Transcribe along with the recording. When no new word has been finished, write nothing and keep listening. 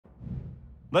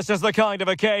This is the kind of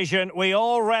occasion we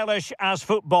all relish as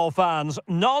football fans.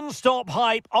 Non-stop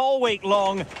hype all week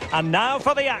long, and now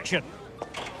for the action.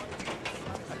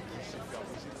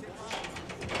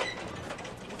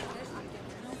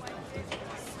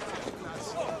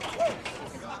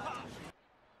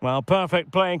 Well,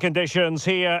 perfect playing conditions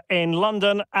here in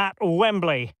London at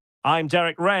Wembley. I'm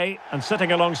Derek Ray, and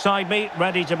sitting alongside me,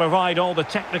 ready to provide all the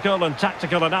technical and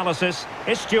tactical analysis,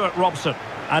 is Stuart Robson.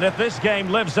 And if this game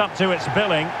lives up to its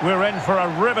billing, we're in for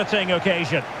a riveting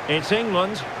occasion. It's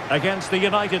England against the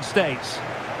United States.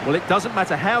 Well, it doesn't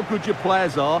matter how good your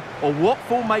players are or what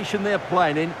formation they're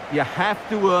playing in, you have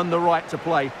to earn the right to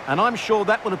play. And I'm sure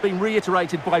that would have been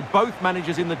reiterated by both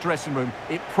managers in the dressing room.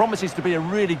 It promises to be a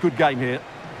really good game here.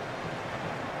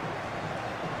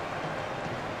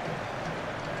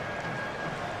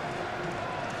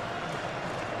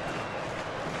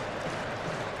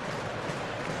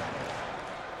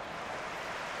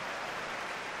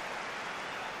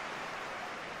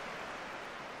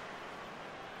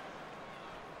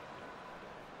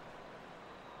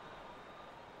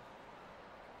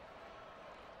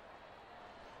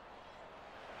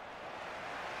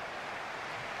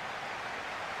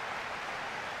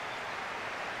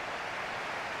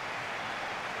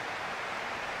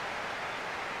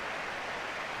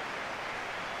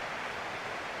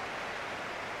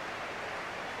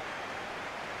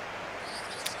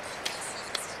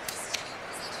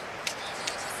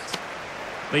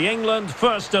 The England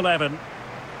first 11.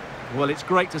 Well, it's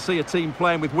great to see a team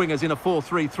playing with wingers in a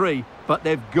 4-3-3, but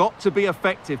they've got to be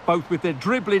effective, both with their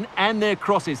dribbling and their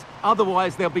crosses.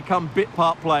 Otherwise, they'll become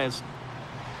bit-part players.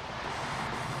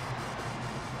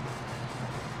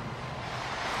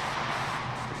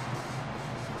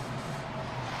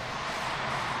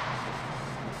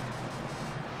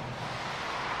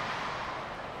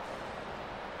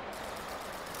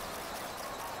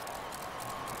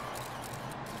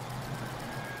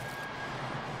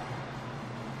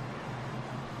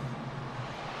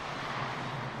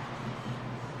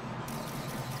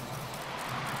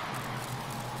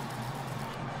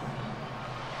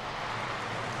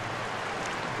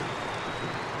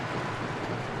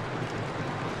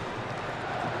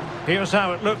 Here's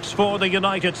how it looks for the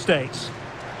United States.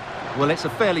 Well, it's a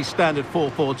fairly standard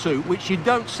 4-4-2, which you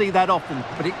don't see that often,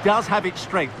 but it does have its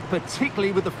strength,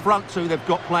 particularly with the front two they've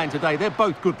got playing today. They're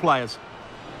both good players.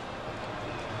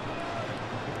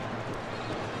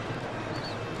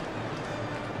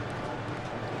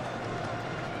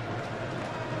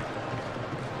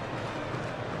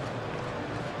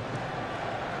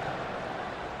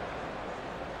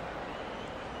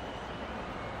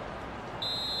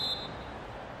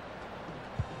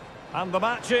 And the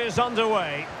match is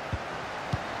underway.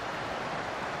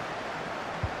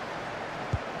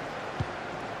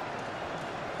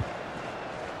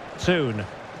 Soon.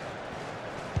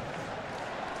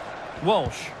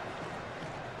 Walsh.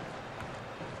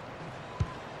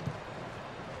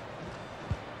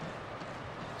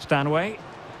 Stanway.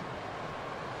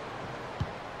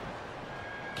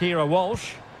 Kira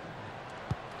Walsh.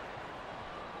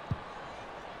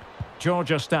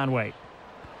 Georgia Stanway.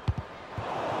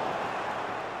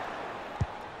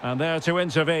 And there to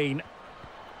intervene.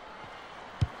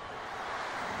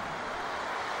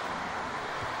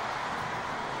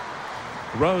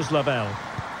 Rose Lavelle.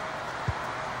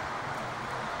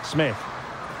 Smith.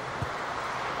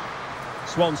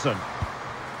 Swanson.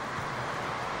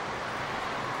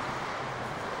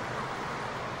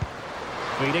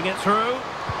 Feeding it through.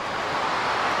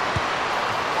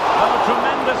 Oh,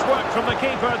 tremendous work from the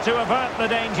keeper to avert the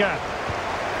danger.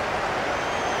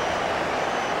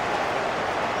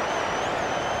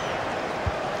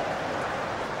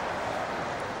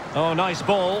 Oh, nice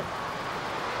ball.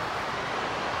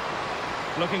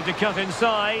 Looking to cut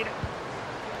inside.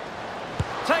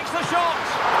 Takes the shot.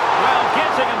 Well,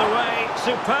 getting in the way.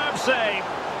 Superb save.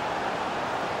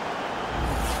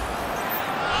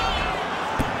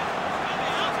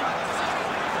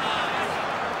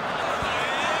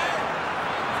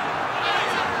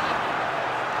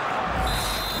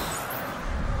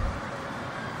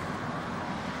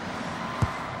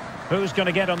 Who's going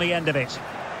to get on the end of it?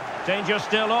 Danger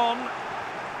still on.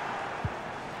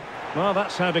 Well,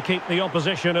 that's how to keep the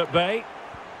opposition at bay.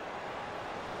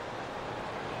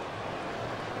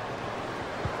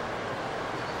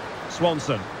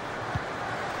 Swanson.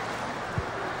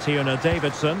 Tiona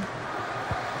Davidson.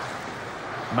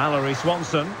 Mallory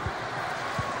Swanson.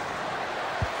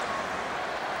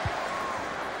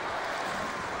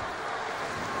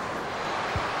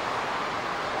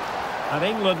 And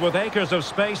England with acres of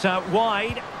space out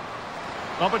wide.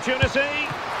 Opportunity.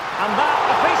 And that,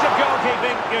 a piece of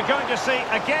goalkeeping you're going to see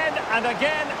again and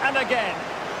again and again.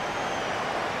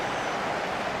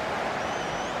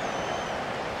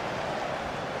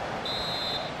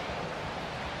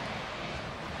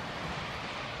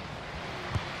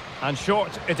 And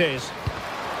short it is.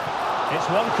 It's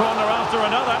one corner after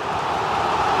another.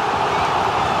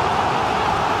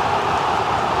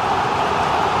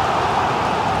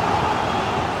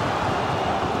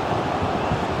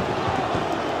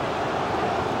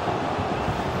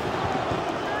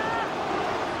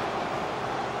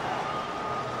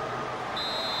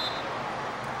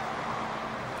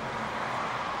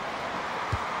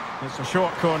 It's a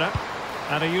short corner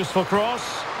and a useful cross.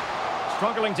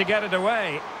 Struggling to get it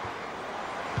away.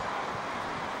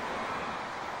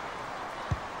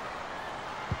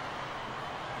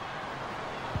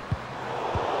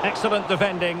 Excellent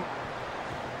defending.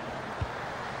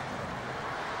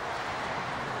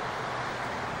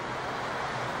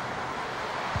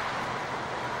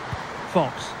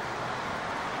 Fox.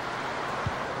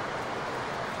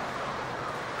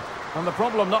 And the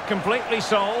problem not completely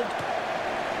solved.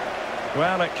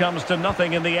 Well, it comes to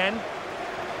nothing in the end.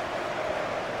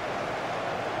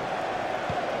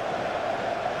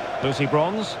 Lucy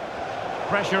Bronze.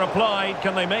 Pressure applied.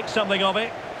 Can they make something of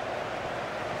it?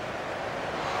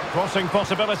 Crossing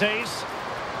possibilities.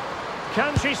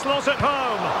 Can she slot it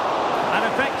home? And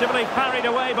effectively parried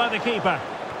away by the keeper.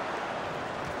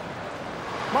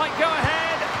 Might go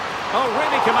ahead. Oh,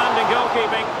 really commanding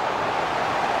goalkeeping.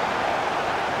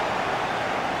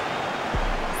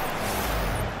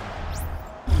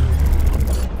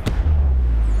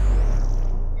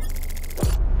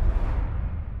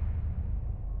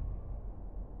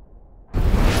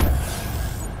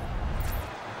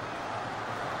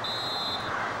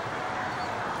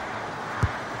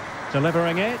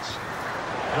 Delivering it.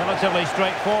 Relatively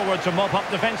straightforward to mop up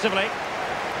defensively.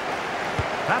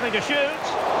 Having to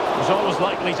shoot. It's always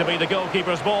likely to be the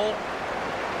goalkeeper's ball.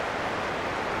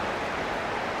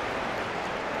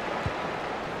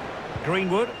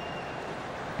 Greenwood.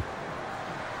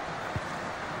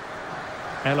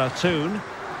 Ella Toon.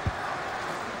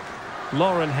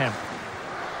 Lauren Hemp.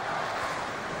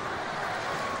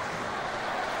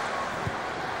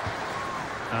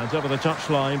 And over the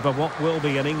touchline for what will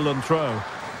be an England throw.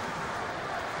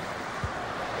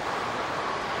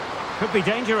 Could be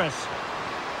dangerous.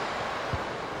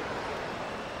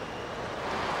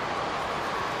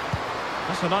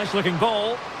 That's a nice looking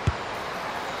ball.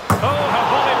 Oh, her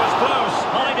volley was close.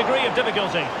 High degree of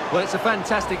difficulty. Well, it's a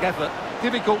fantastic effort.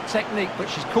 Difficult technique, but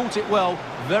she's caught it well.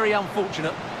 Very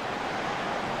unfortunate.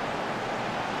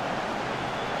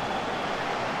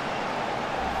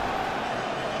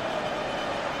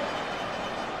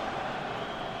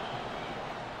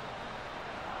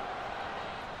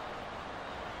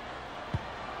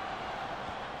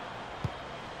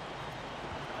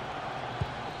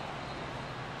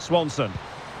 Swanson.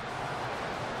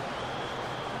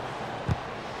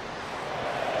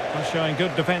 Showing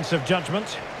good defensive judgment.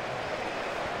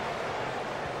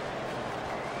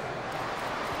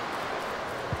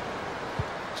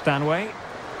 Stanway.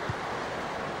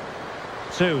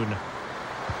 Toon.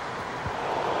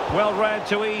 Well read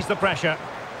to ease the pressure.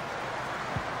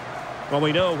 Well,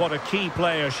 we know what a key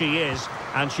player she is,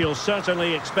 and she'll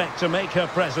certainly expect to make her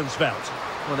presence felt.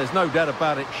 Well, there's no doubt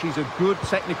about it. She's a good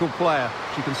technical player.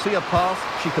 She can see a pass,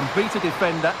 she can beat a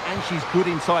defender, and she's good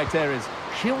in tight areas.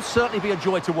 She'll certainly be a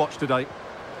joy to watch today.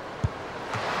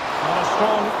 And a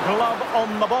strong glove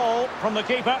on the ball from the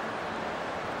keeper.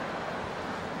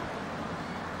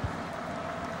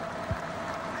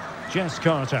 Jess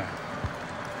Carter.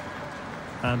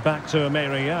 And back to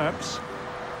Mary Earps.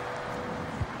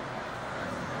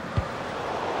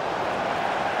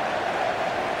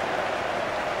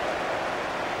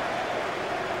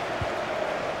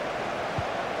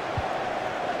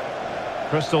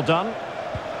 Crystal Dunn.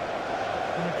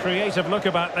 A creative look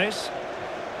about this.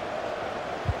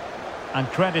 And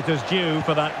credit is due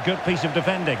for that good piece of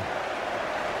defending.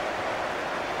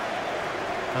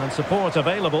 And support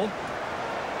available.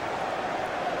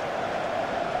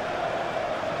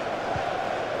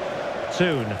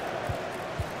 Toon.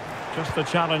 Just the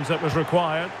challenge that was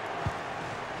required.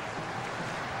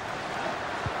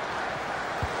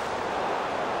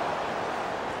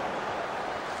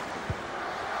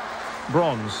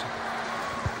 Bronze.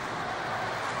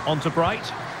 On to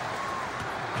Bright.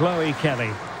 Chloe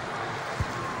Kelly.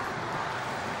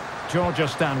 Georgia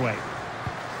Stanway.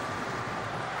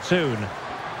 Toon.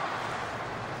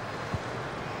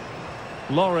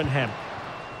 Lauren Hemp.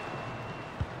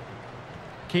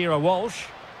 Kira Walsh.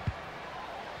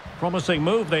 Promising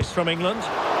move this from England.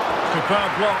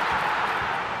 Superb block.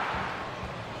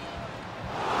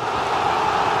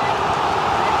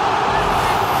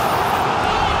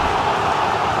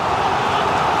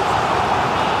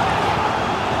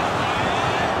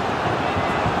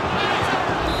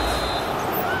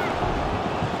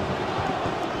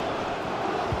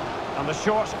 And the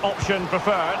short option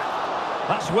preferred.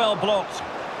 That's well blocked.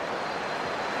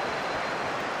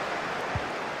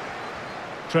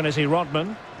 Trinity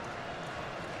Rodman.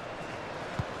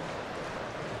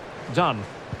 Done.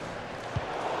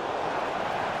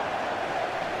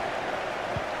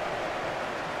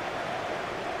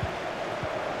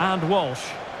 And Walsh.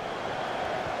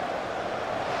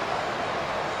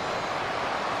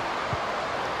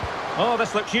 Oh,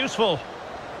 this looks useful.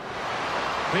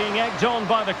 Being egged on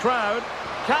by the crowd.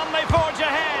 Can they forge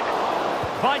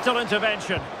ahead? Vital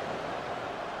intervention.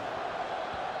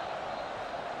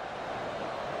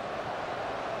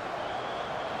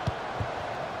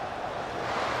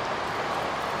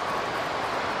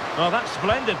 Oh, that's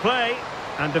splendid play.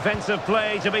 And defensive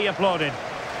play to be applauded.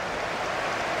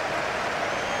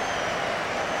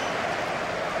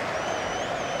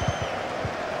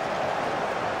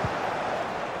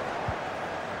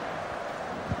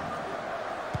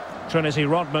 Trinity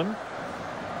Rodman.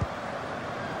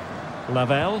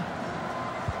 Lavelle.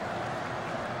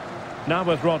 Now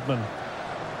with Rodman.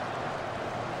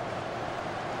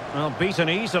 Well, beaten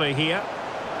easily here.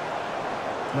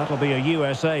 That'll be a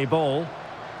USA ball.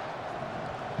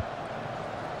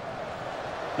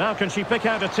 Now can she pick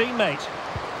out a teammate?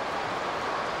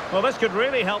 Well, this could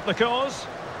really help the cause.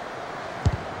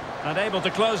 And able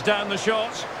to close down the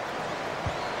shot.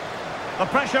 The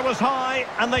pressure was high,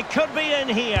 and they could be in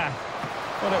here.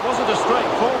 Well, it wasn't a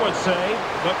straightforward save,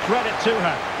 but credit to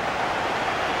her.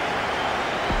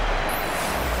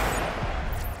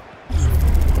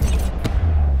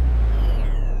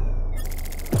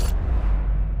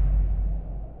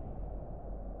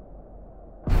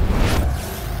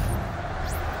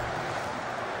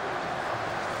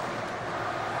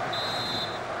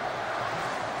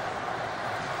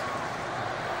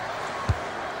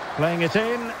 Playing it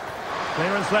in.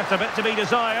 Clearance left a bit to be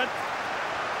desired.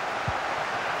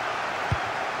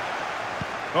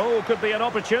 Oh, could be an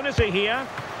opportunity here.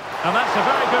 And that's a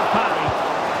very good parry.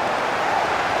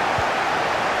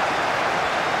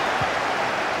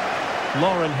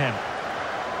 Lauren Hemp.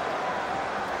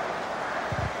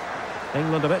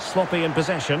 England a bit sloppy in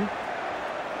possession.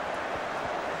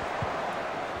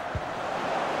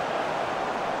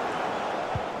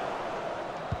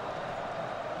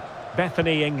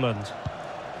 Bethany, England.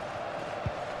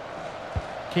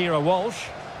 Kira Walsh.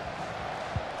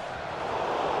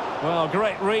 Well,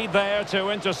 great read there to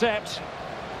intercept.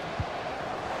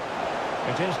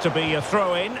 It is to be a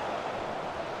throw-in.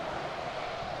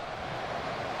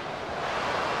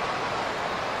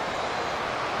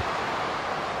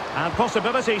 And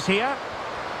possibilities here.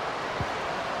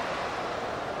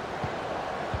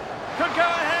 Could go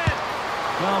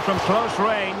ahead. Well, from close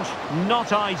range,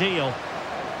 not ideal.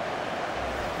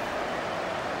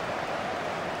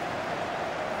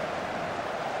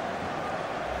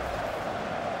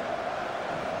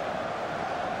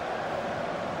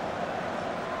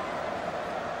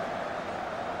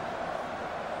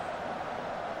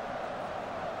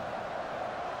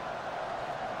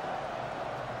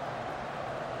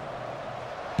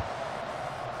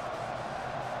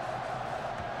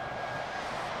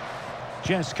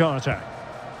 Jess Carter.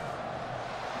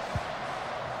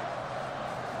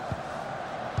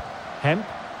 Hemp.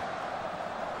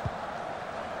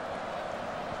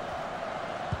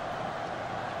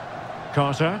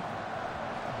 Carter.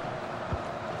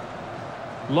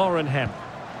 Lauren Hemp.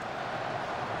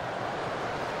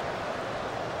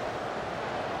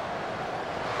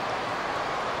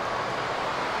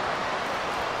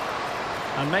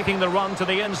 And making the run to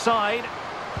the inside.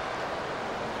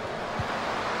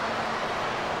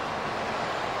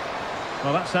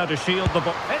 Well, that's how to shield the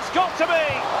ball. It's got to be!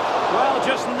 Well,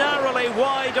 just narrowly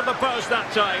wide of the post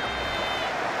that time.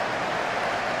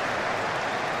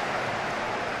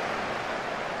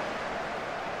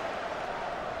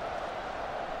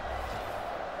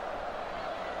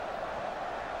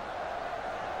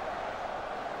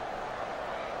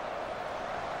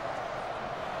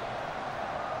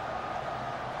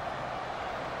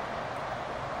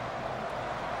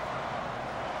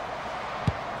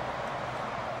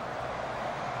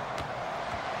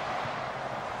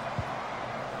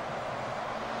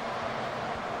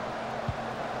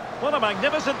 What a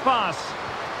magnificent pass.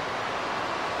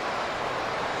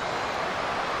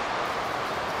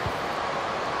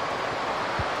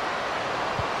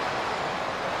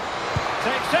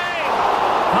 Takes aim.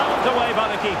 Pounded away by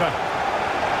the keeper.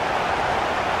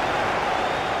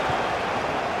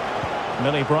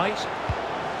 Millie Bright.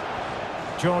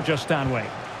 Georgia Stanway.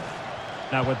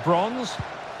 Now with bronze.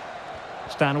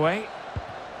 Stanway.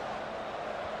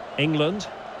 England.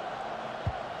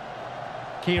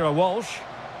 Kira Walsh.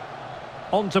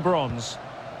 On to bronze.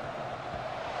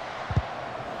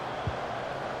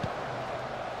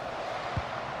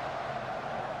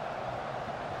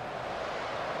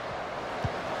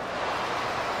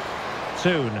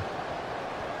 Toon.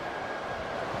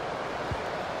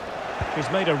 He's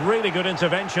made a really good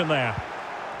intervention there.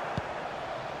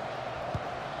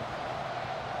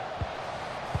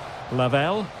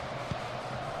 Lavelle.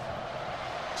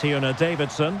 Tiona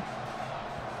Davidson.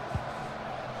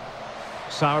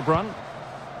 Sauerbrunn.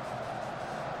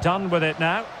 Done with it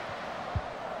now.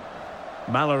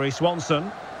 Mallory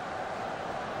Swanson.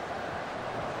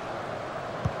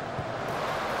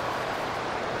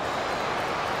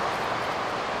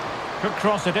 Could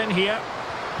cross it in here.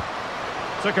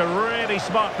 Took a really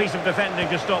smart piece of defending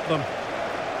to stop them.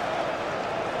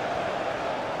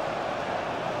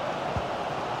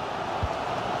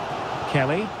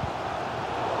 Kelly.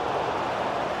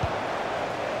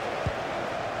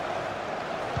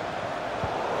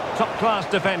 Top-class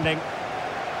defending.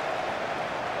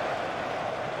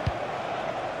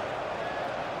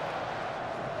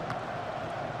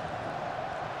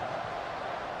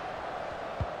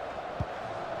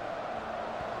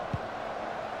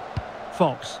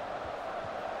 Fox.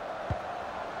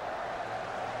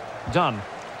 Done.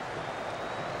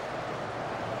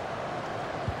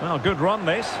 Well, good run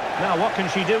this. Now what can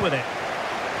she do with it?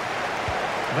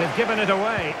 They've given it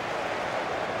away.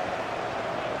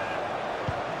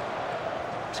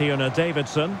 Tiona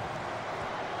Davidson.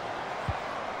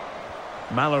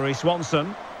 Mallory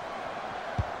Swanson.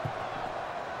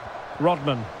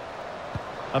 Rodman.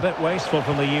 A bit wasteful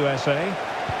from the USA.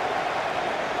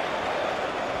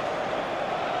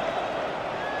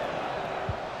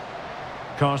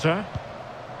 Carter.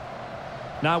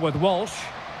 Now with Walsh.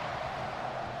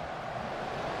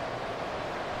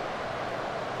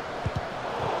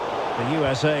 The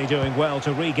USA doing well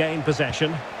to regain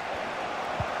possession.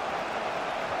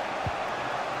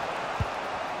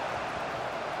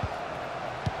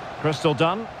 Crystal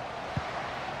Dunn.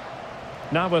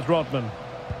 Now with Rodman.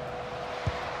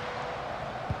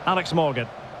 Alex Morgan.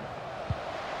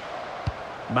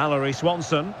 Mallory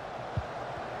Swanson.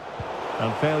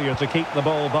 And failure to keep the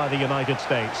ball by the United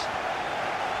States.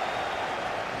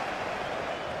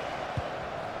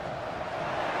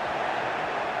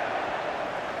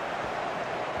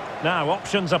 Now,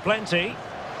 options are plenty.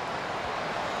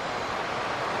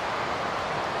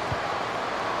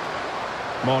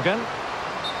 Morgan.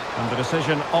 And the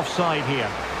decision offside here.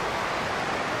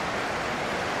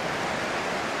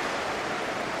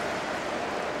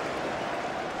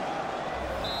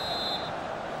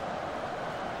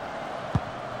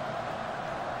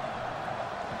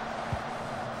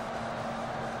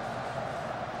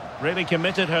 Really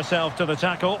committed herself to the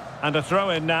tackle. And a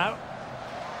throw-in now.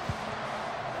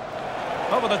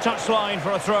 Over the touchline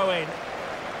for a throw-in.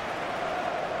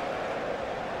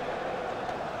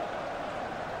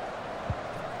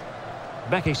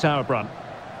 Becky Sauerbrunn.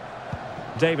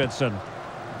 Davidson.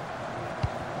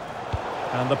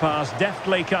 And the pass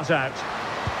deftly cut out.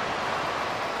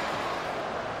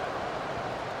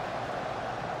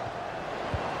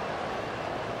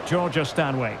 Georgia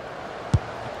Stanway.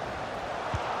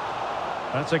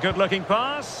 That's a good-looking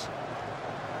pass.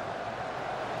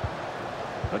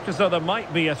 Looked as though there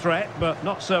might be a threat, but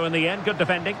not so in the end. Good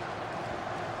defending.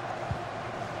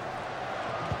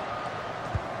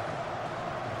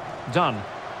 Dunn.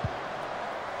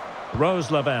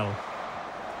 Rose Lavelle.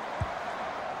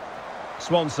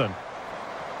 Swanson.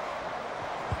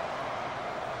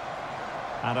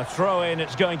 And a throw-in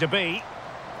it's going to be.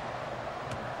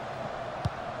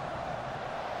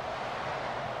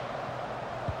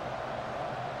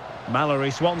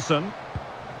 Mallory Swanson.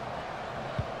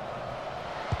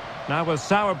 Now with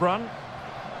Sauerbrunn.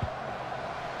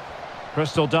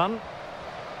 Crystal Dunn.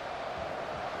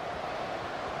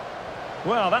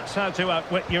 Well, that's how to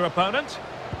outwit your opponent.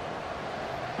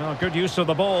 Oh, good use of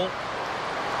the ball. A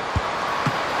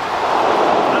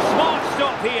smart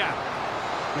stop here.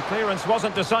 The clearance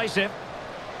wasn't decisive.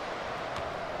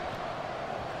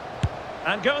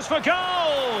 And goes for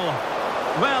goal!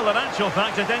 Well, in actual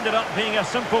fact, it ended up being a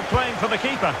simple claim for the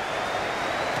keeper.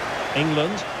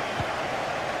 England.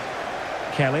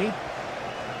 Kelly.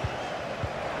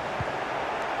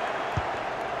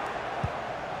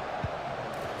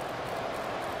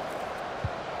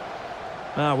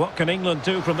 Now, what can England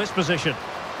do from this position?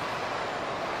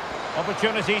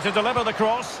 Opportunity to deliver the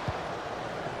cross.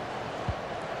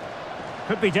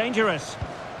 Could be dangerous.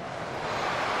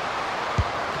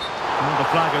 And the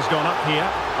flag has gone up here.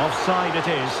 Offside it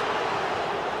is.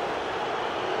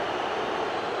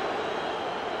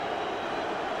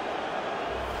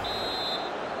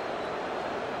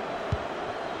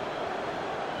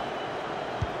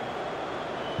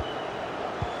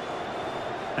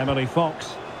 Emily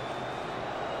Fox.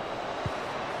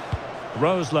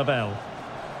 Rose Lavelle.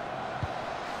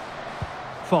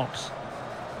 Fox.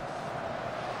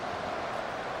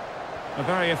 A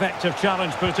very effective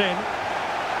challenge put in.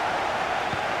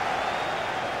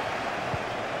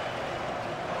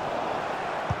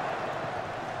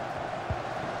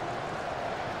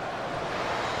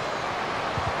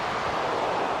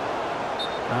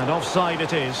 And offside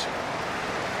it is.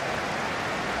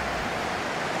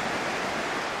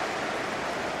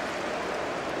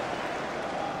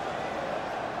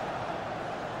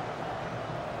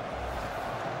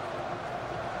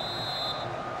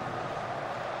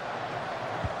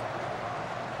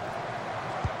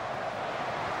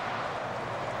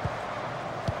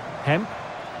 Hemp.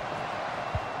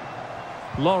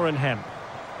 Lauren Hemp.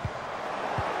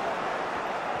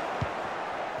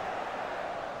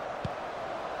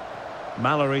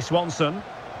 Mallory Swanson.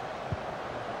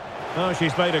 Oh,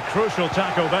 she's made a crucial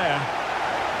tackle there.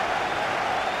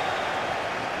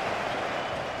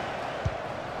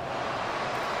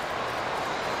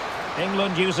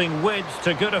 England using width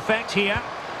to good effect here.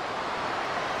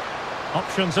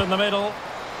 Options in the middle.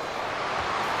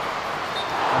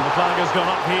 And the flag has gone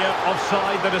up here.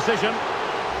 Offside the decision.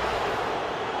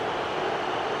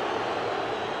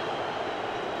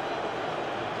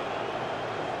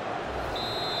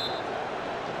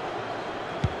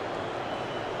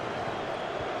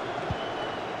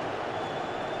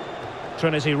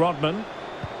 Trinity Rodman.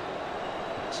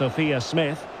 Sophia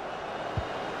Smith.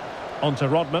 On to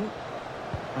Rodman.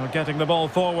 Getting the ball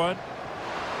forward.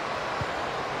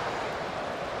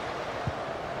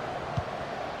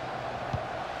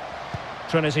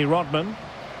 Trinity Rodman.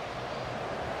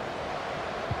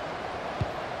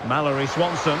 Mallory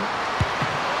Swanson.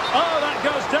 Oh, that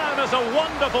goes down as a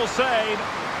wonderful save.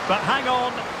 But hang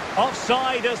on,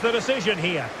 offside is the decision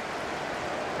here.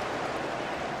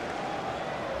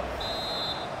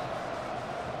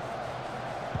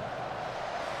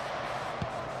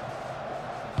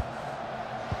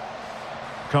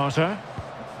 Carter.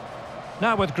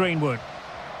 Now with Greenwood.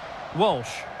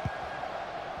 Walsh.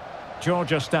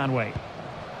 Georgia Stanway.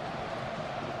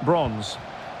 Bronze.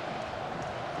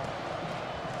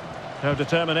 Her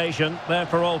determination there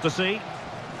for all to see.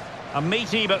 A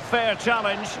meaty but fair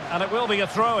challenge, and it will be a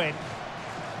throw-in.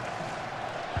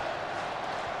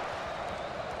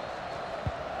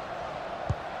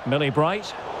 Millie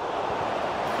Bright.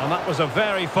 And that was a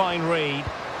very fine read.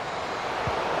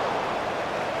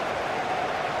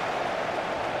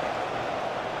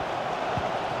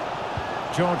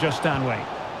 Georgia Stanway.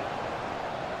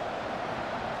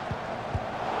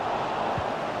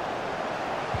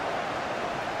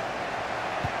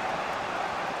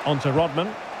 On to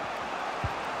Rodman.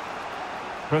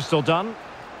 Crystal Dunn.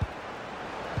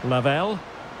 Lavelle.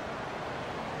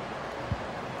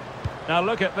 Now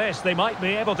look at this, they might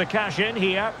be able to cash in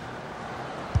here.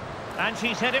 And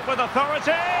she's hit it with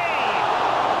authority!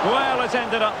 Well, it's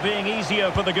ended up being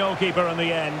easier for the goalkeeper in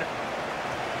the end.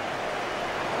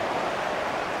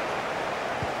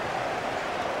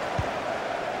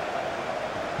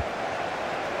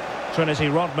 Trinity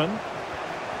Rodman.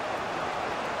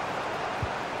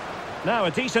 Now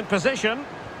a decent position.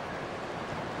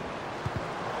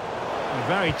 A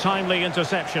very timely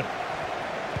interception.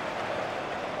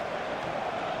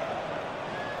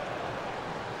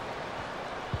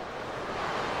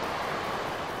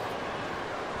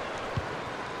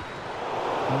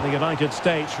 And the United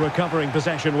States recovering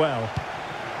possession well.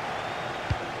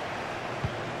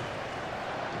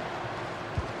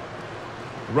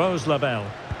 Rose Lavelle.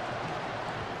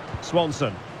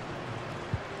 Swanson.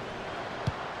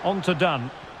 On to Dunn.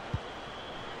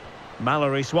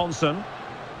 Mallory Swanson.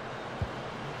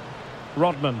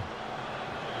 Rodman.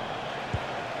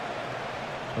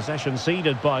 Possession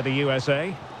ceded by the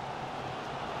USA.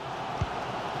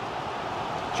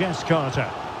 Jess Carter.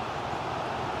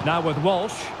 Now with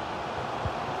Walsh.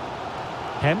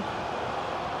 Hemp.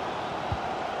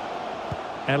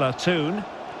 Ella Toone.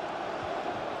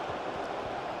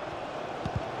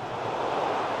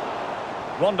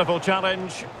 Wonderful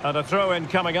challenge, and a throw-in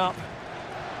coming up.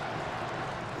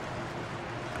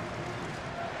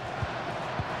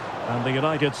 And the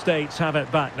United States have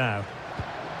it back now.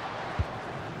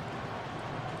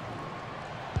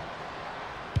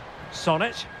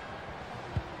 Sonnet.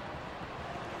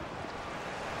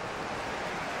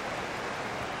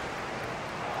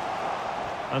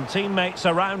 And teammates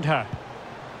around her.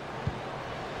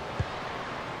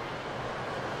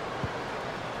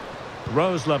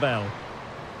 Rose Lavelle.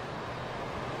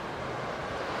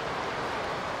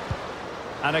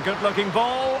 And a good-looking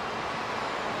ball.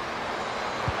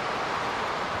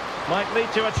 Might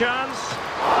lead to a chance.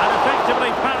 And effectively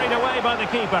parried away by the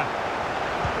keeper.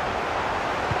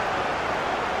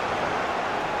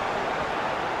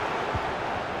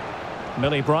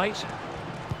 Millie Bright.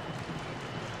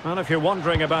 Well, if you're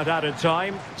wondering about added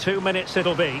time, 2 minutes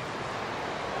it'll be.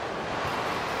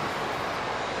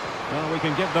 Well, we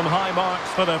can give them high marks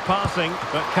for their passing,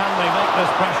 but can they make this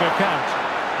pressure count?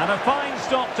 And a fine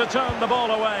stop to turn the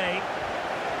ball away.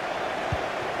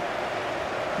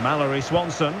 Mallory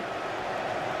Swanson.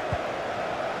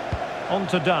 On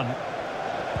to Dunn.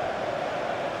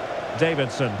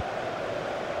 Davidson.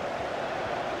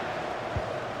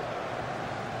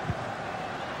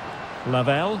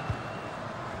 Lavelle.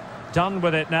 Done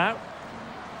with it now.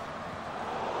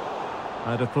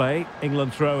 Out of play.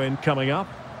 England throw-in coming up.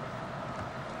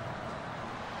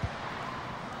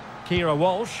 Kira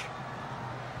Walsh.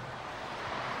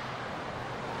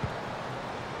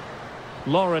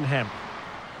 Lauren Hemp.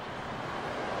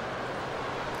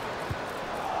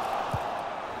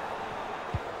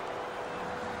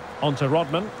 On to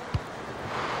Rodman.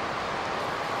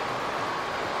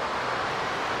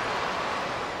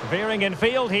 Veering in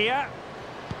field here.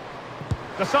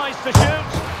 Decides to shoot.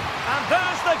 And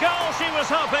there's the goal she was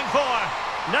hoping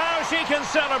for. Now she can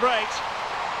celebrate.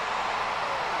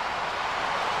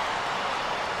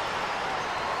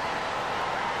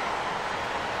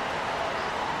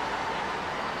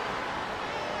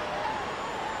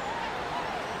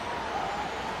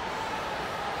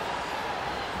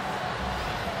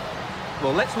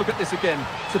 Well, let's look at this again.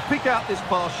 To pick out this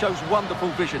pass shows wonderful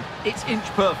vision. It's inch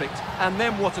perfect. And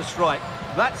then what a strike.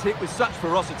 That's hit with such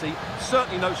ferocity.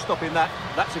 Certainly no stopping that.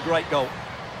 That's a great goal.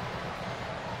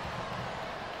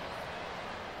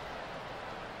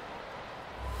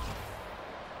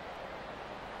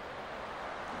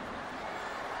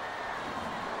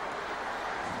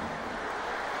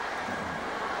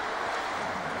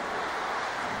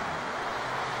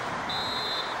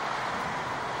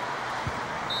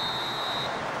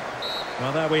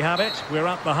 Well, there we have it. We're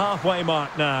at the halfway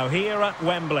mark now, here at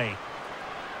Wembley.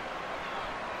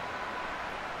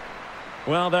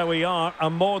 Well, there we are. A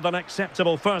more than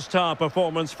acceptable first-half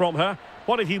performance from her.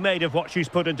 What have you made of what she's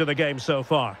put into the game so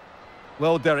far?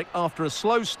 Well, Derek, after a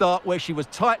slow start where she was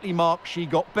tightly marked, she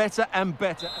got better and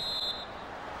better.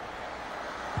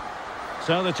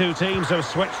 So the two teams have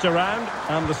switched around,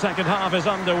 and the second half is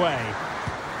underway.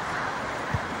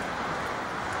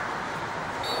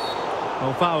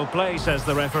 Well, foul play, says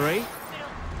the referee.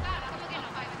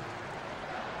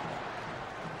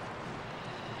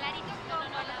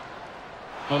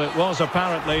 Well, it was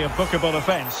apparently a bookable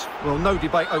offence. Well, no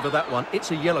debate over that one. It's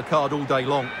a yellow card all day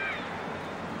long.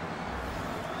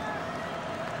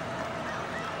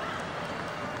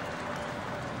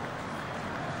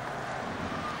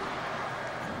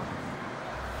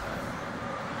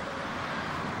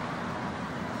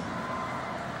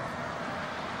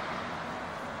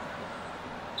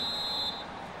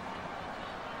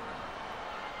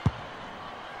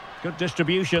 Good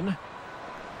distribution.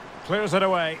 Clears it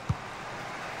away.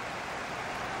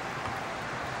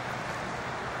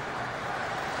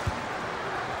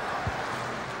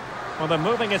 Well, they're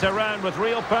moving it around with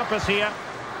real purpose here.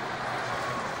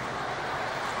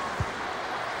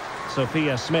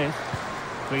 Sophia Smith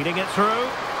feeding it through,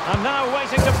 and now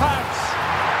waiting to pounce.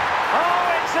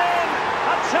 Oh, it's in!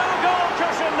 A two-goal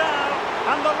cushion now,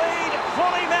 and the lead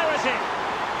fully merited.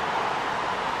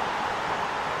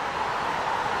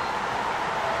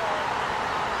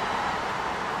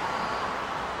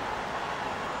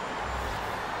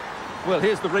 Well,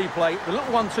 here's the replay. The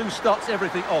little 1-2 starts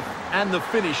everything off, and the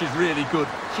finish is really good.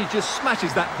 She just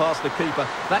smashes that past the keeper.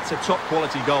 That's a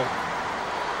top-quality goal.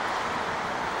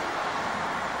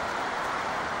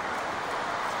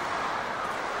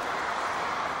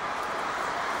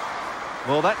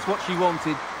 Well, that's what she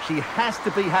wanted. She has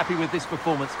to be happy with this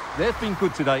performance. They've been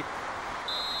good today.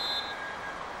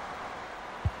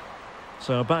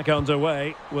 So back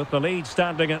underway with the lead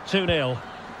standing at 2-0.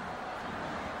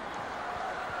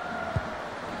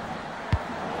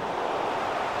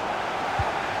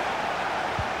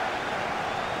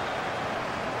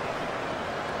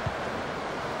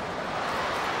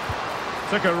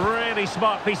 Took a really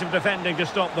smart piece of defending to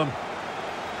stop them.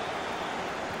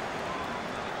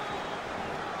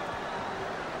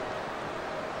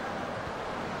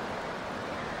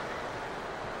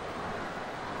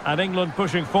 And England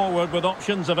pushing forward with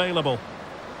options available.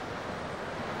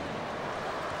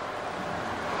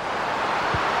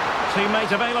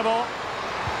 Teammate available.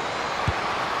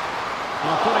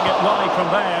 Well, putting it wide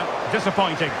from there,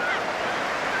 disappointing.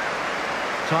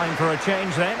 Time for a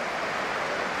change then.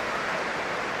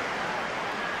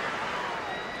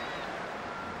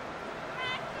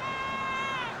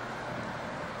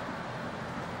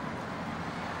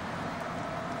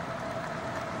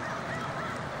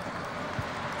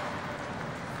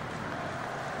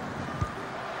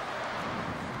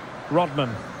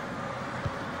 Rodman.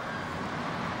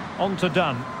 On to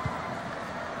Dunn.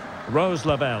 Rose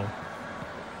Lavelle.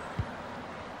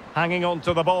 Hanging on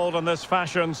to the ball in this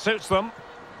fashion suits them.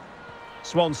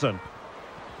 Swanson.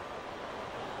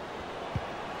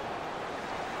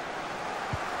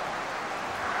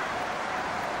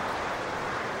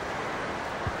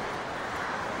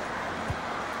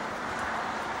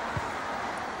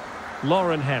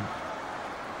 Lauren Hemp.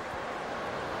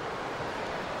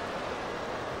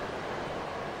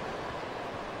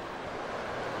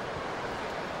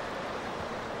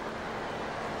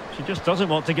 She just doesn't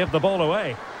want to give the ball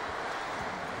away.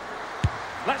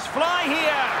 Let's fly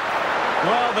here!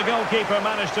 Well, the goalkeeper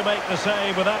managed to make the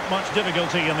save without much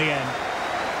difficulty in the end.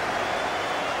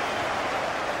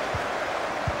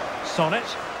 Sonnet.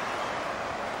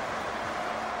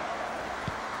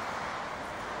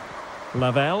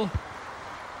 Lavelle.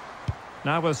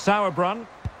 Now with Sauerbrunn.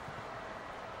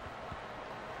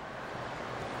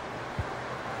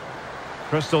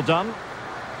 Crystal Dunn.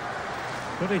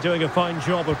 Really doing a fine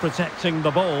job of protecting the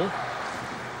ball.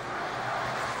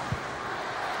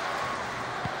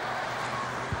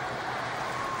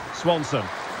 Swanson.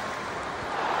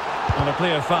 And a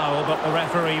clear foul, but the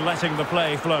referee letting the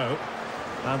play flow.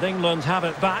 And England have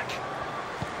it back.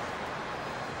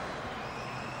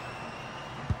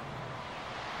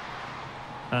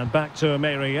 And back to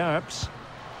Mary Earps.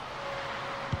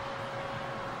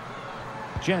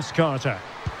 Jess Carter.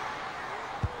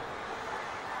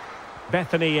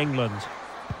 Bethany England.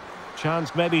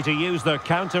 Chance maybe to use their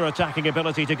counter-attacking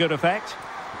ability to good effect.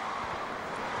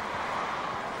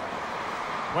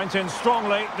 Went in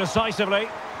strongly, decisively.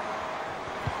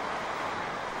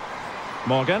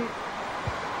 Morgan.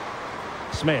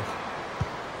 Smith.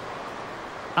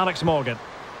 Alex Morgan.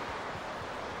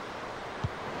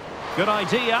 Good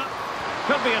idea.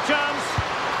 Could be a chance.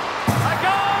 A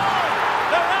goal!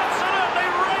 They're absolutely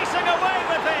racing away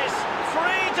with this. 3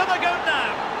 to the good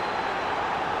now.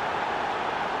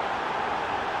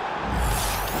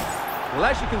 Well,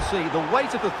 as you can see, the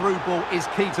weight of the through ball is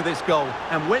key to this goal.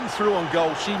 And when through on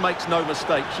goal, she makes no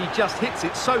mistake. She just hits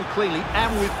it so cleanly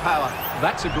and with power.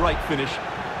 That's a great finish.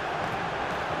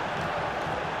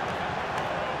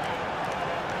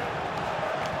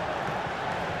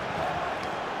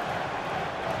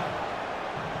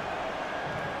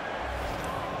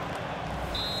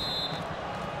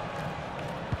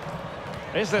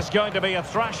 Is this going to be a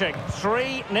thrashing?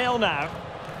 3-0 now.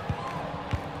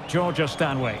 Georgia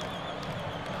Stanway.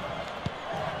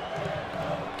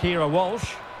 Kira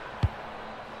Walsh.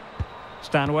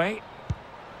 Stanway.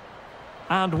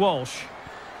 And Walsh.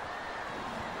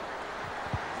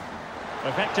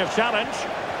 Effective challenge.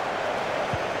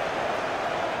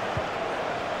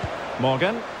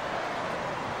 Morgan.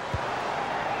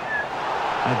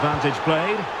 Advantage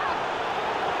played.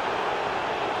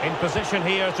 In position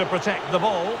here to protect the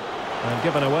ball. And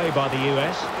given away by the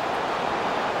US.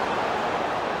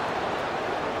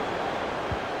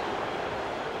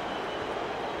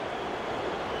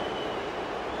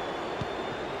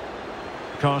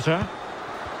 Carter.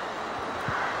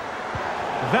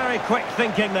 Very quick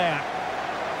thinking there.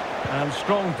 And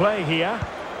strong play here.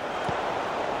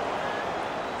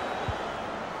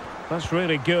 That's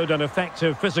really good and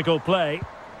effective physical play.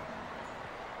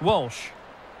 Walsh.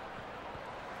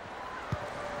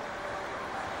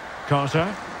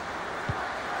 Carter.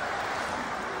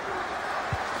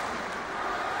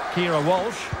 Kira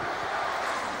Walsh.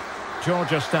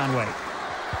 Georgia Stanway.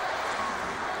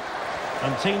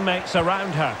 And teammates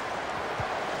around her.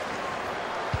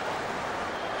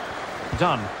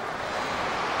 Dunn.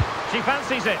 She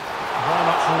fancies it. Very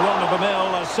much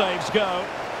run-of-the-mill as saves go.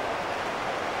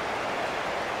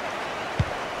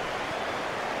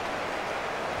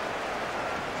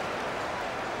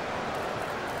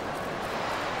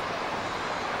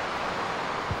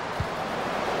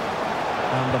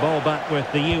 And the ball back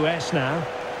with the US now.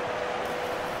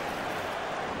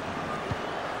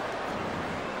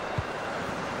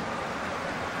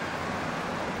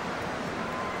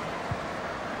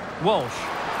 Walsh.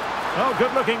 Oh,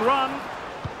 good-looking run.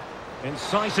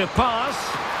 Incisive pass.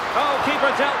 Oh,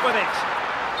 keeper dealt with it.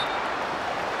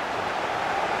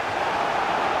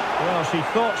 Well, she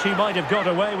thought she might have got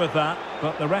away with that,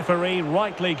 but the referee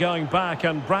rightly going back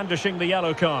and brandishing the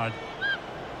yellow card.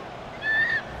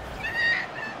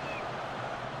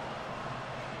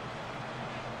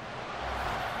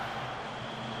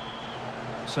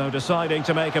 So deciding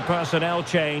to make a personnel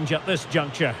change at this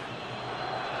juncture.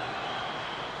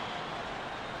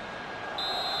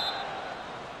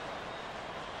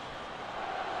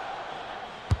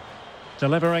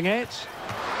 Delivering it.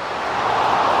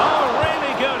 Oh,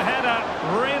 really good header.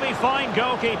 Really fine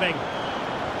goalkeeping. keeping.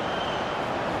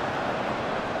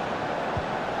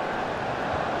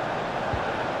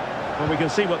 Well, we can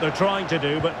see what they're trying to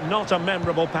do, but not a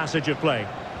memorable passage of play.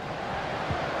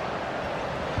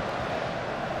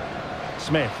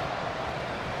 Smith.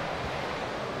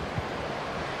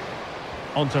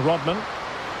 On to Rodman.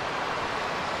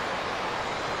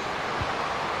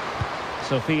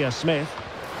 Sophia Smith.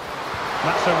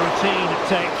 That's a routine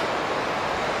take.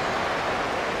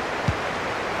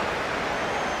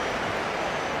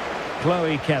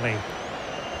 Chloe Kelly.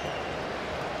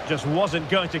 Just wasn't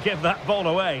going to give that ball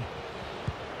away.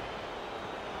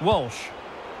 Walsh.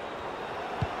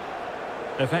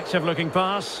 Effective looking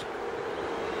pass.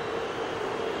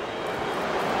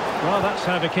 Well, that's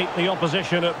how to keep the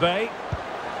opposition at bay.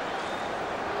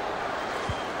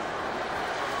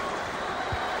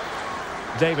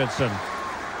 Davidson.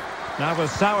 Now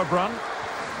with Sauerbrunn.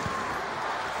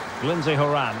 Lindsay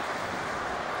Horan.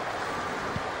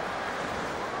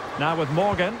 Now with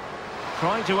Morgan.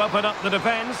 Trying to open up the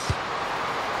defence.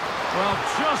 Well,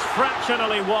 just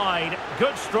fractionally wide.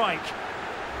 Good strike.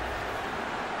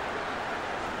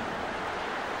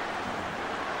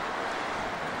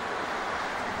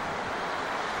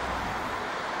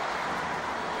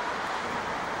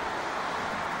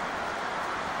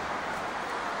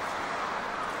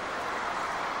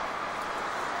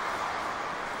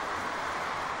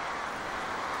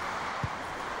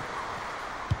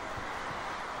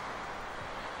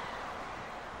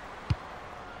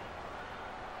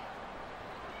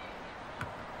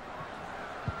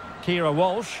 Kira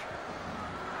Walsh.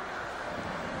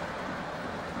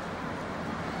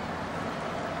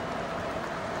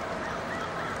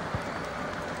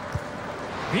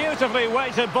 Beautifully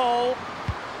weighted ball.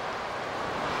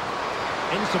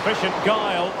 Insufficient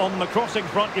guile on the crossing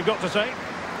front, you've got to say.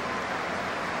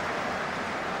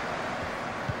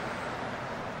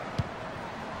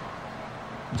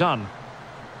 Done.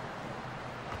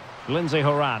 Lindsay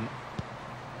Horan.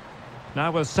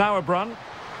 Now with Sauerbrunn.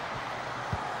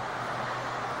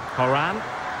 Horan.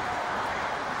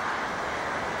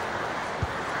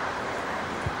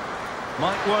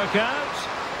 Might work out.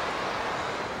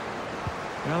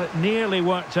 Well, it nearly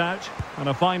worked out, and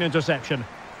a fine interception.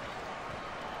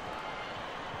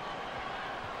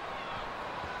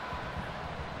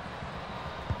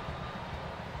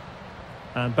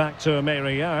 And back to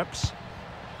Mary Earps.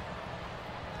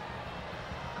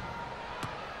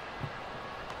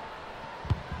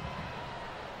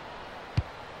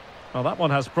 Well, that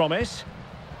one has promise.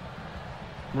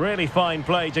 Really fine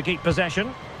play to keep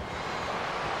possession.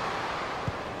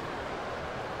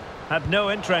 Had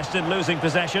no interest in losing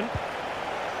possession.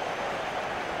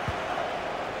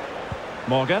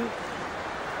 Morgan.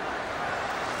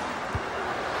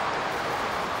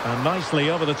 And nicely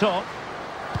over the top.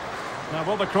 Now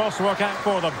will the cross work out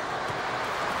for them?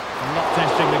 And not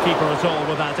testing the keeper at all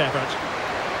with that effort.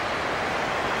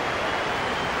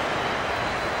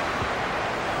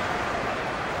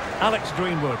 Alex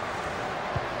Greenwood.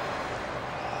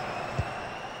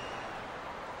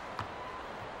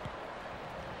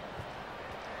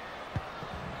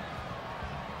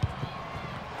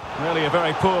 Really a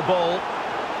very poor ball.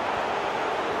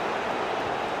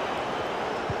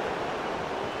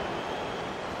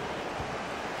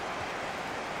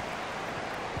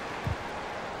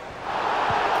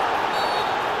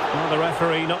 Well, the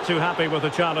referee not too happy with the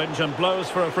challenge and blows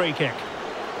for a free kick.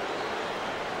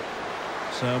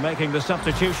 So making the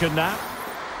substitution now.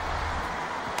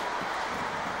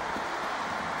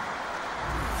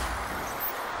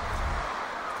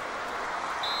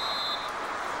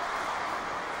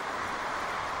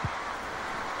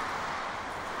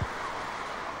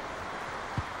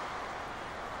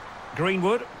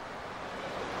 Greenwood.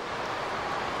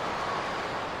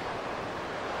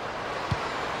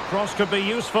 Cross could be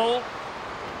useful.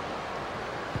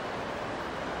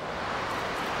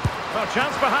 Well,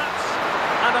 chance perhaps.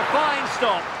 And a fine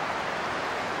stop.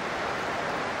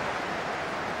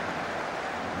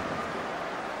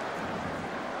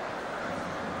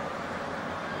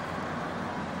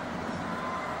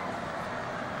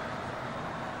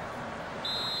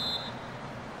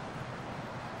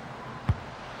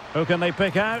 Who can they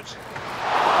pick out?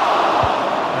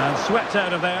 And swept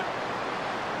out of there.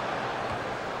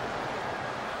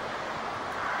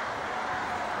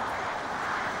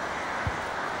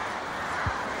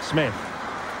 Smith.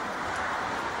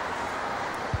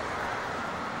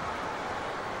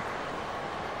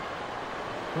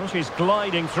 Well, she's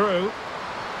gliding through.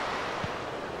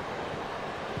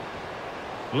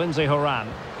 Lindsay Horan.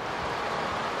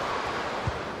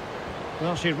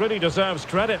 Well, she really deserves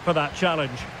credit for that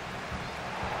challenge.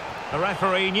 The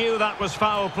referee knew that was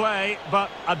foul play,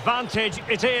 but advantage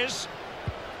it is.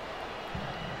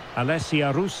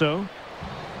 Alessia Russo.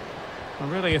 A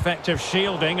really effective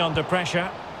shielding under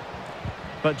pressure.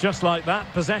 But just like that,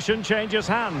 possession changes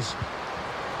hands.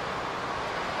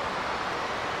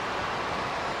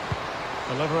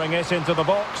 Delivering it into the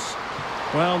box.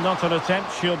 Well, not an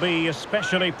attempt she'll be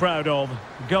especially proud of.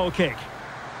 Goal kick.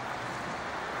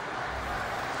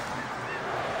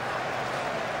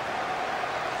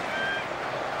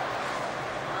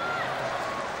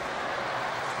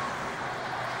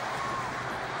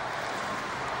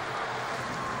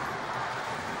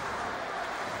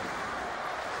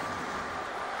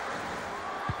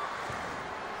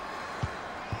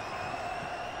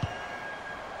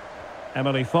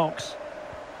 Emily Fox.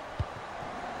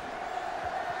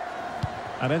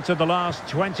 And into the last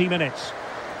 20 minutes.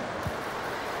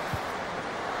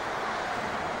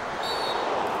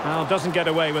 Well, doesn't get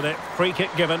away with it. Free kick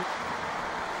given.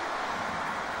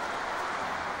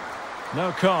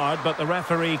 No card, but the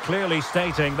referee clearly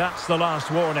stating that's the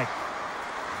last warning.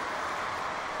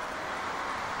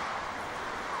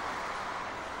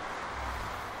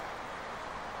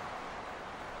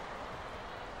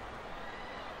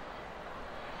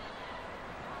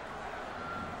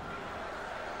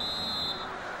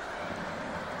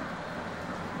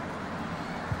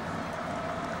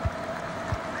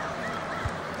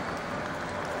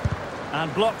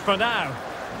 And blocked for now.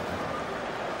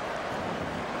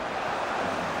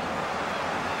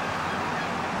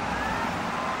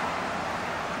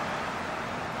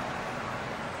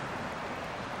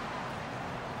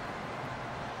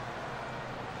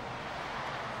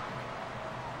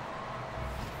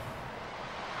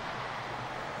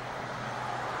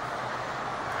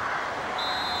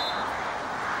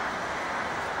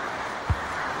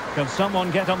 Can someone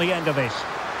get on the end of this?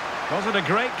 Was it a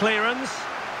great clearance?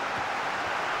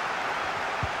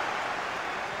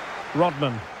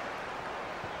 Rodman.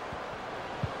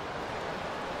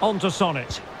 On to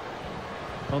Sonnet.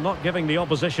 Well, not giving the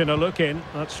opposition a look in.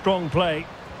 That's strong play.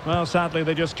 Well, sadly,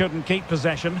 they just couldn't keep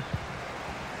possession.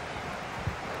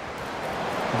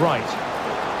 Bright.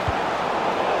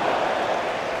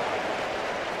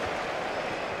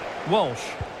 Walsh.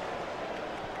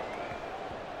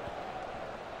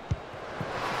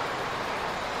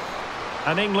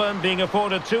 And England being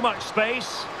afforded too much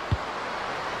space.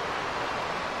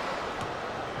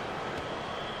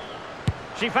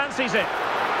 She fancies it.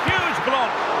 Huge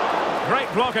block.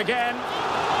 Great block again.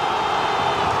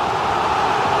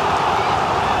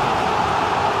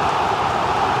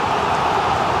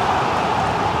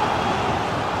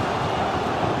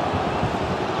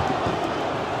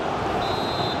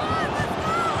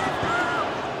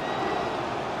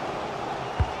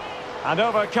 And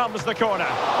over comes the corner.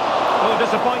 Oh,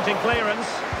 disappointing clearance,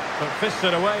 but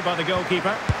fisted away by the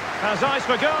goalkeeper. Has eyes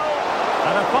for goal.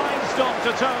 And a fine stop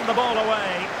to turn the ball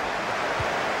away.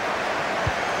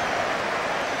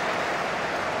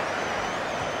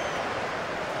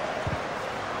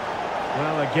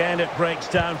 Well, again, it breaks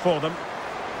down for them.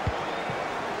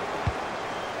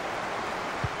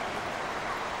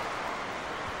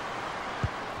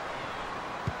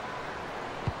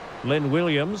 Lynn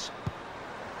Williams.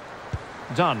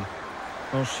 Done.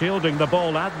 Well, shielding the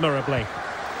ball admirably.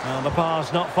 Well, the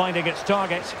pass not finding its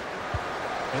target.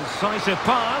 Incisive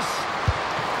pass.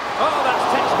 Oh,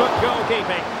 that's textbook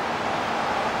goalkeeping.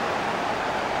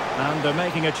 And they're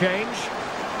making a change.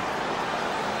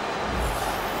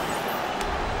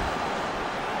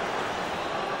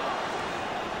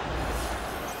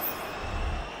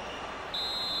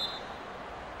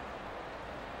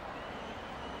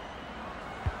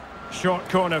 Short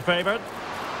corner favoured.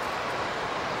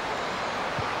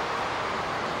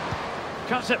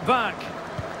 Cuts it back.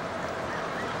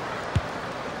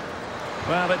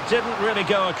 Well, it didn't really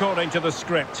go according to the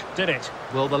script, did it?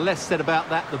 Well, the less said about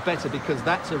that, the better, because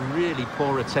that's a really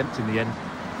poor attempt in the end.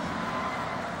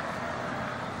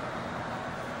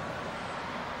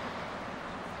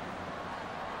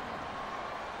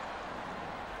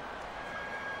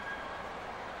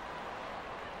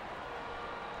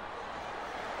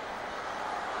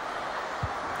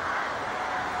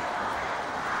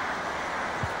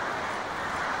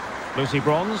 Lucy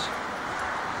Bronze.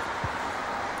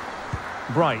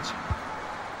 Bright.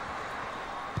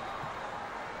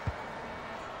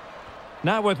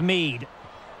 Now with Mead.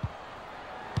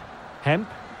 Hemp.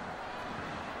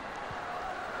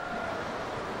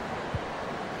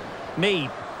 Mead.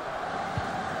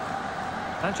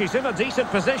 And she's in a decent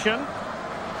position.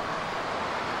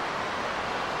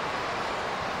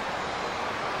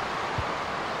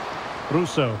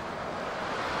 Russo.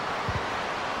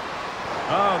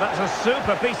 Oh, that's a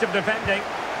super piece of defending.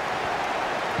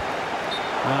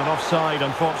 And offside,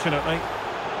 unfortunately.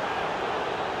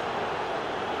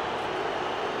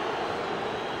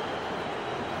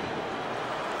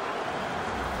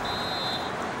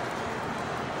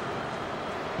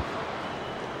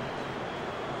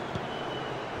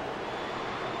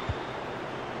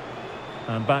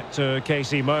 And back to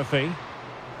Casey Murphy.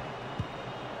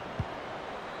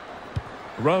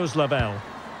 Rose Lavelle.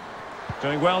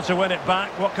 Doing well to win it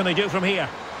back. What can they do from here?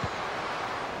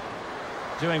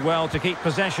 Doing well to keep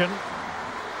possession.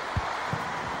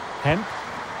 Hemp.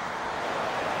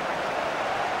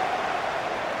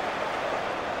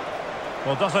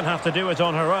 Well, doesn't have to do it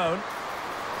on her own.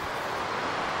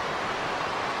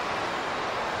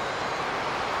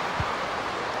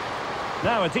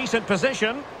 Now a decent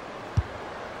position.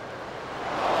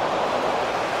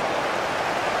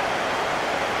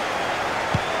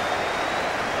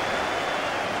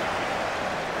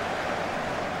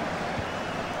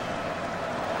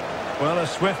 Well, a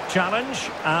swift challenge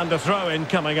and a throw-in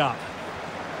coming up.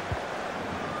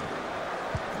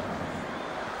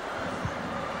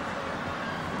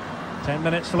 Ten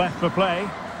minutes left for play.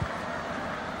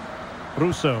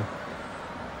 Russo.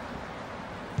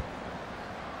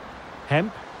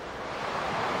 Hemp.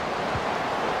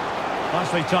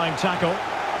 Nicely timed tackle.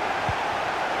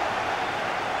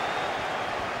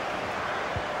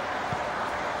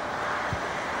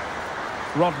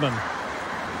 Rodman.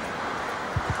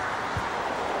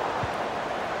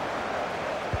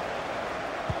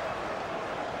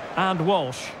 And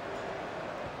Walsh.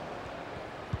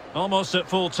 Almost at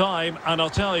full time, and I'll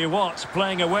tell you what,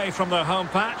 playing away from their home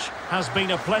patch has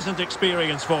been a pleasant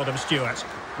experience for them, Stuart.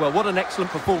 Well, what an excellent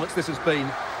performance this has been.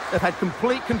 They've had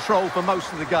complete control for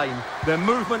most of the game. Their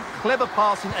movement, clever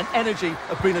passing and energy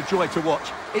have been a joy to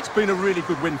watch. It's been a really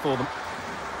good win for them.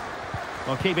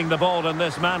 Well, keeping the ball in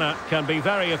this manner can be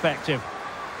very effective.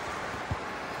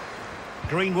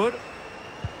 Greenwood.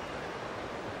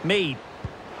 Mead.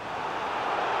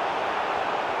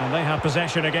 And they have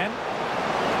possession again.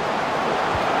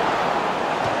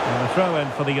 And a throw-in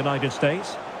for the United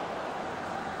States.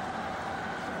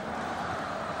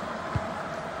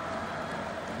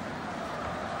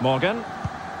 Morgan.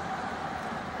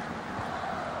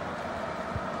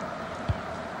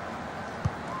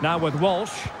 Now with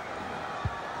Walsh.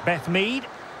 Beth Mead.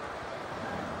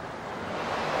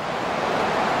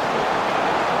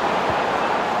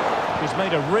 He's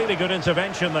made a really good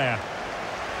intervention there.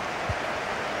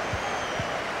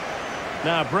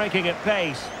 Now breaking at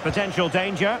pace, potential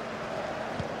danger.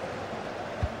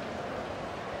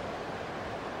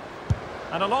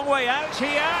 And a long way out here.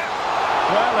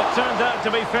 Well, it turned out to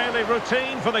be fairly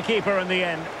routine for the keeper in the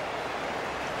end.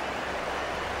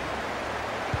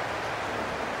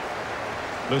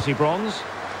 Lucy Bronze.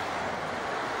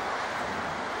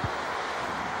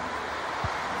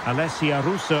 Alessia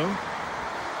Russo.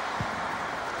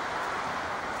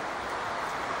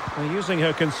 They're using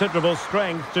her considerable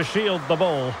strength to shield the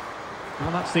ball.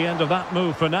 Well, that's the end of that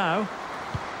move for now.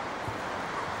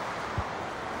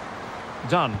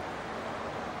 Done.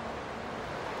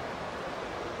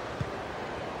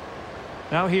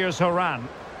 Now here's Horan.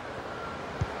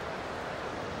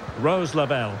 Rose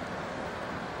Lavelle.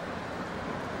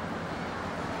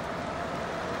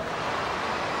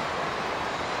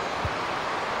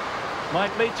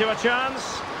 Might lead to a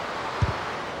chance.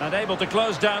 And able to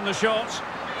close down the shot.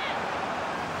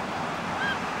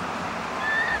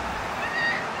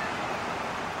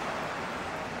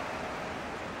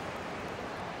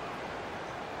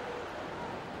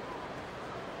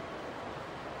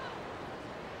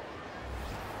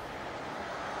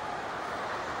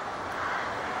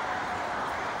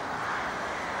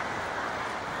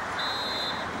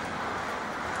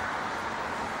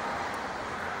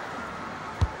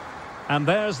 And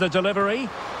there's the delivery.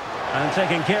 And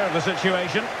taking care of the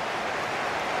situation.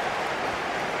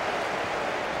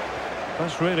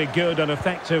 That's really good and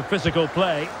effective physical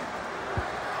play.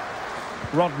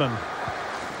 Rodman.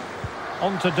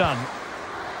 On to Dunn.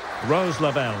 Rose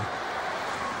Lavelle.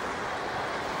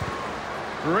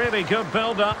 Really good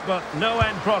build-up, but no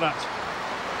end product.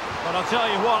 But I'll tell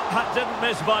you what, that didn't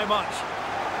miss by much.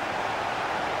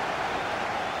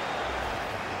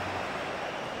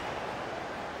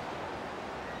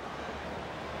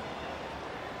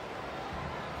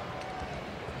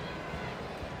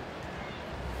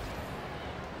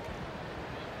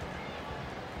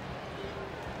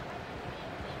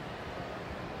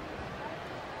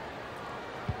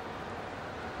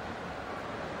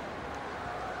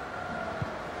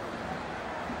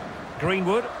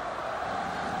 Greenwood.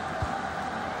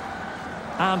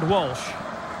 And Walsh.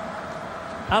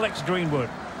 Alex Greenwood.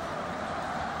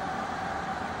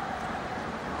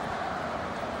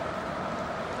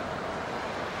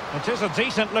 It is a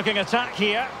decent-looking attack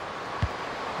here.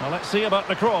 Well, let's see about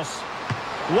the cross.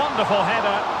 Wonderful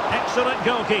header. Excellent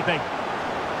goalkeeping.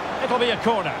 It'll be a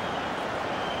corner.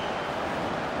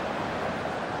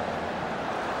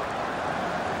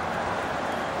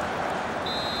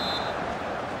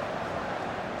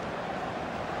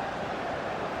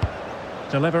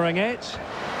 Delivering it.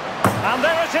 And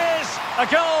there it is! A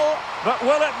goal! But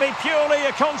will it be purely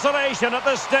a consolation at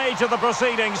this stage of the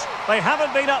proceedings? They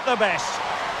haven't been at their best.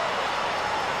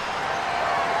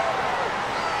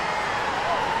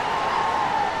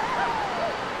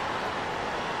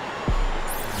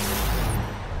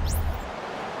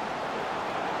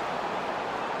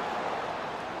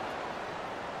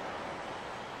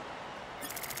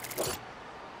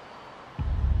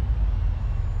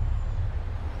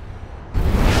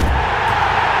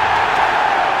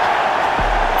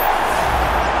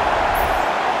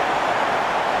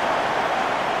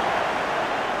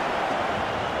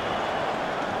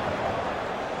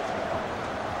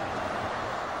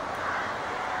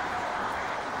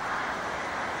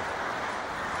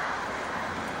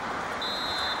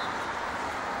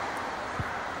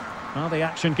 Well, the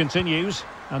action continues,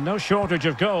 and no shortage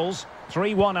of goals.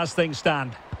 3-1 as things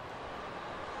stand.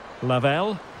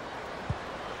 Lavelle.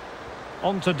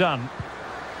 On to Dunn.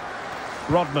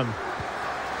 Rodman.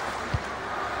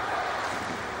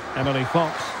 Emily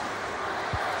Fox.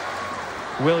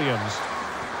 Williams.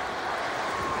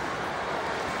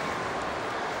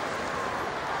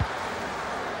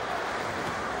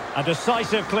 A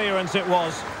decisive clearance it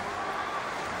was.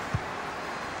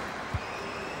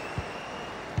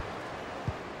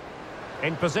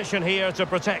 In position here to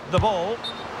protect the ball.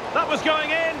 That was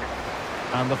going in!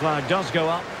 And the flag does go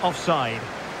up, offside.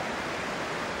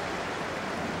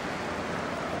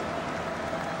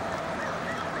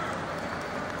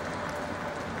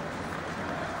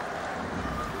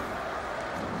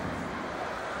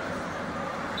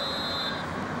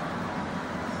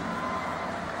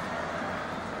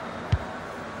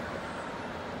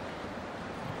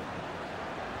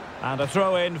 And a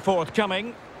throw-in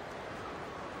forthcoming.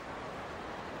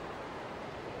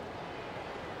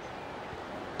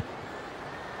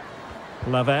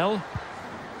 Lavelle.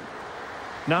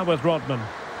 Now with Rodman.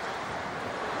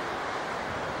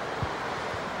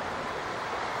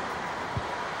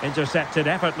 Intercepted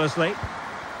effortlessly.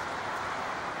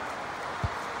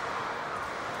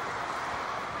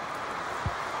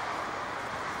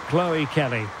 Chloe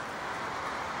Kelly.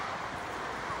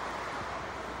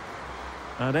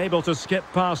 And able to skip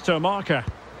past her marker.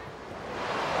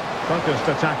 Focused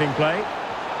attacking play.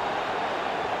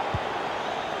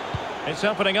 It's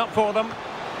opening up for them.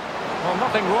 Well,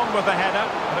 nothing wrong with the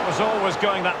header, but it was always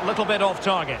going that little bit off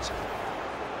target.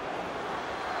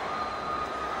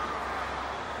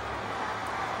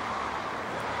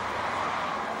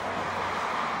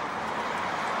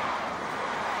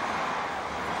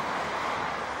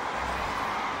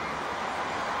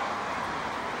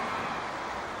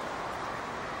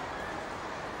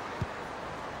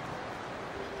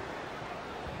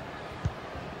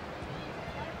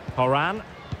 Horan.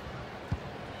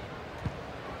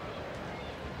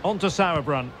 On to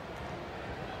Sauerbrunn.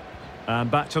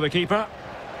 And back to the keeper.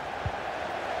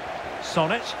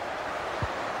 Sonnet.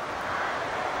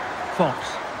 Fox.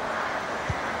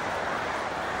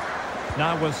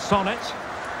 Now with Sonnet.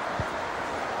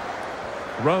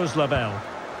 Rose Lavelle.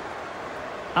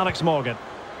 Alex Morgan.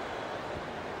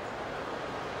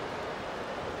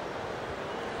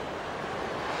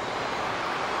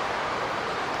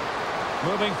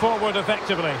 Moving forward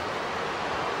effectively.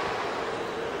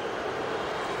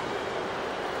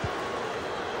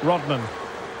 Rodman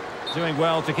doing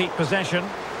well to keep possession.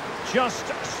 Just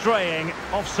straying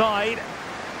offside.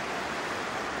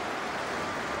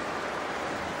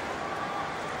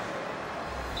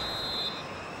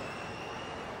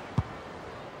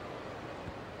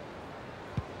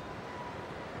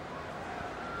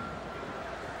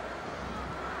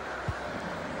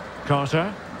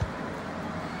 Carter.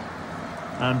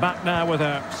 And back now with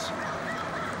Earps.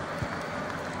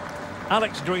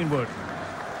 Alex Greenwood.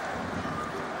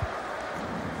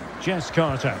 Jess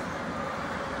Carter.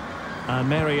 And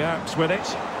Mary Earps with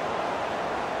it.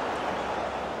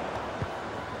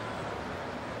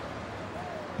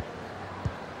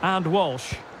 And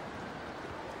Walsh.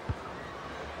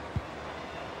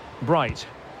 Bright.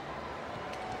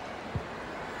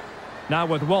 Now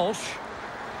with Walsh.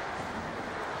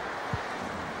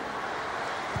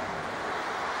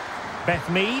 Beth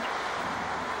Mead.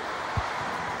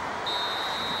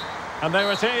 And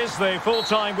there it is, the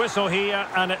full-time whistle here,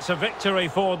 and it's a victory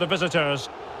for the visitors.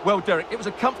 Well, Derek, it was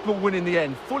a comfortable win in the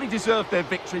end. Fully deserved their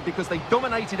victory because they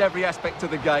dominated every aspect of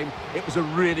the game. It was a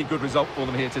really good result for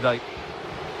them here today.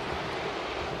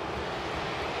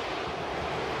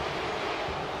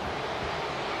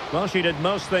 Well, she did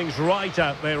most things right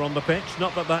out there on the pitch.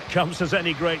 Not that that comes as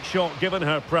any great shock given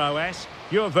her prowess.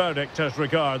 Your verdict as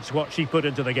regards what she put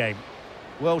into the game?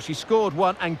 Well, she scored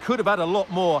one and could have had a lot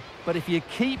more, but if you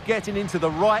keep getting into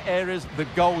the right areas, the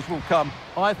goals will come.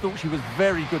 I thought she was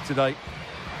very good today.